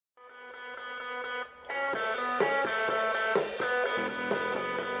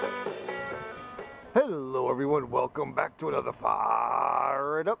Hello everyone, welcome back to another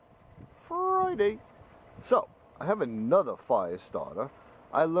Fire It Up Friday. So, I have another fire starter.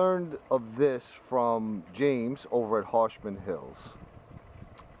 I learned of this from James over at Harshman Hills.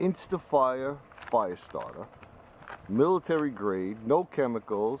 Instafire fire starter. Military grade, no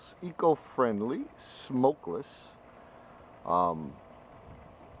chemicals, eco-friendly, smokeless.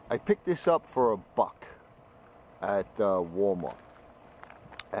 I picked this up for $1 at Walmart.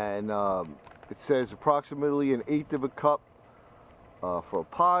 And it says approximately 1/8 of a cup for a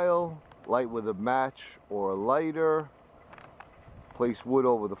pile, light with a match or a lighter, place wood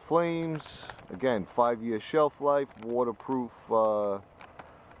over the flames. Again, 5-year shelf life, waterproof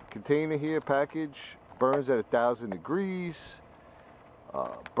container here, package, burns at 1,000 degrees,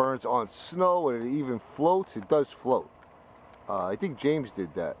 burns on snow, and it even floats. It does float. I think James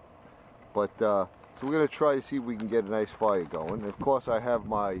did that. But so we're going to try to see if we can get a nice fire going. And of course I have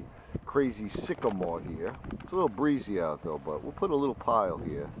my crazy sycamore here. It's a little breezy out though, but we'll put a little pile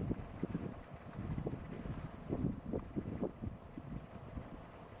here.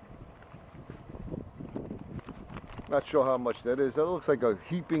 Not sure how much that is. That looks like a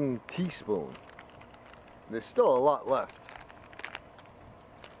heaping teaspoon. There's still a lot left.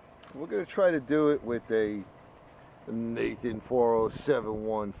 We're going to try to do it with a Nathan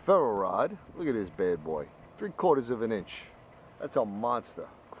 4071 ferro rod. Look at this bad boy. 3/4 of an inch. That's a monster.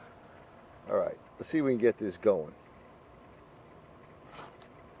 Alright, let's see if we can get this going.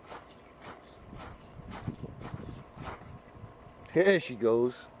 Here she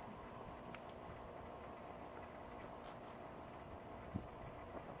goes.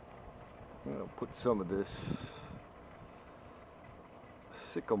 I'm going to put some of this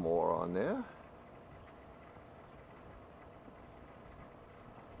sycamore on there.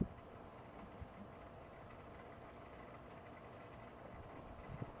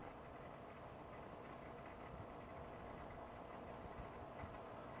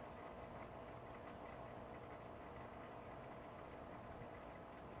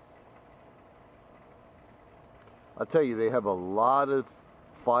 I'll tell you, they have a lot of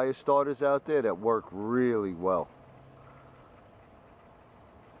fire starters out there that work really well.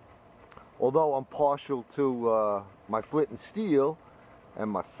 Although I'm partial to my flint and steel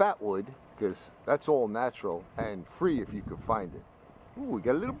and my fat wood, because that's all natural and free if you can find it. Ooh, we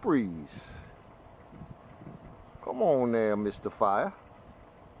got a little breeze. Come on there, Mr. Fire.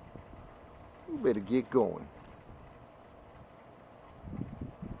 You better get going.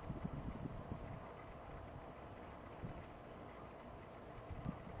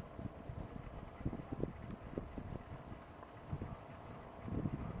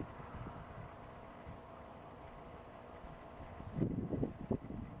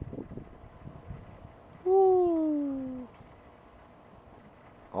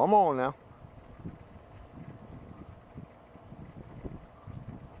 Come on now.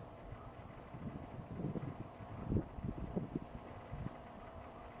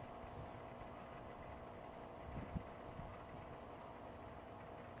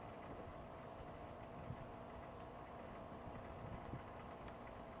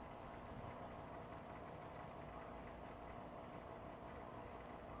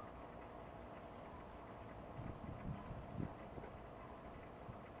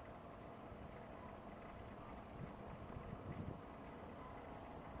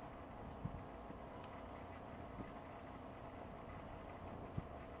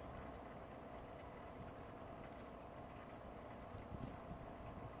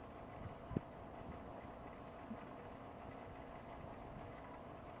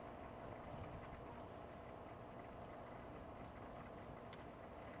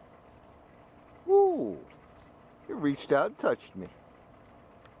 Ooh, it reached out and touched me.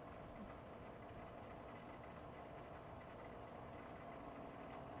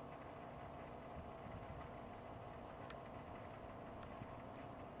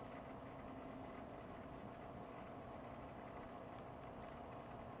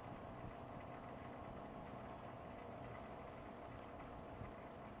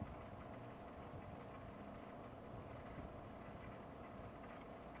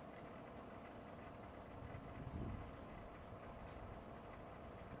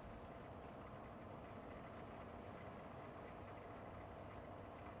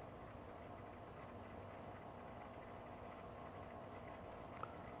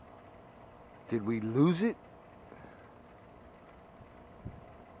 Did we lose it?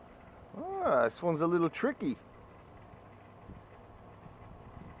 Ah, this one's a little tricky.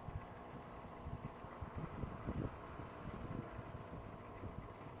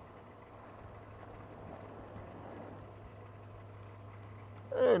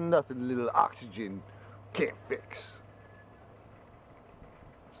 And nothing a little oxygen can't fix.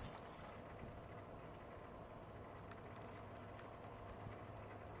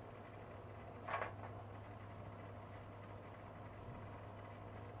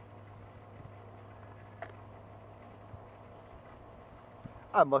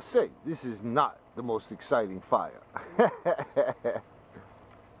 I must say, this is not the most exciting fire.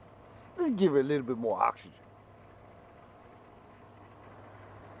 Let's give it a little bit more oxygen.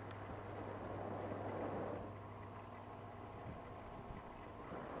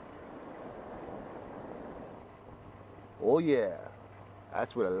 Oh yeah,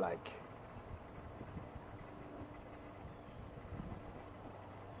 that's what I like.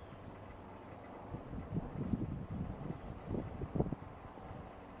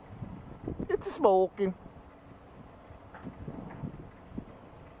 It's smoking.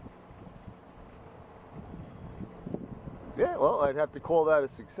 Yeah, well, I'd have to call that a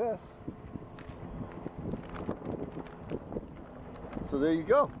success. So there you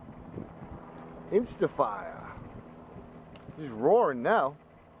go. Instafire. He's roaring now.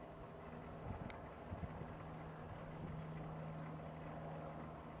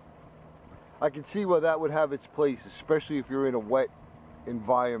 I can see where that would have its place, especially if you're in a wet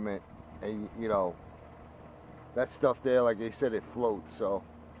environment and, you know, that stuff there, like they said, it floats. So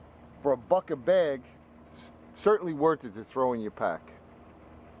for a buck a bag, it's certainly worth it to throw in your pack.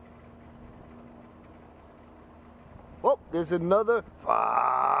 Well, there's another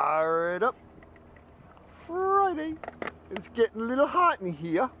Fire It Up Friday. It's getting a little hot in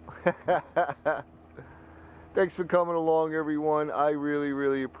here. Thanks for coming along, everyone. I really,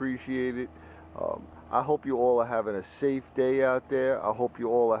 really appreciate it. I hope you all are having a safe day out there. I hope you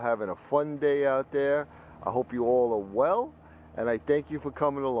all are having a fun day out there. I hope you all are well. And I thank you for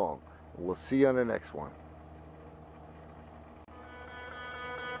coming along. We'll see you on the next one.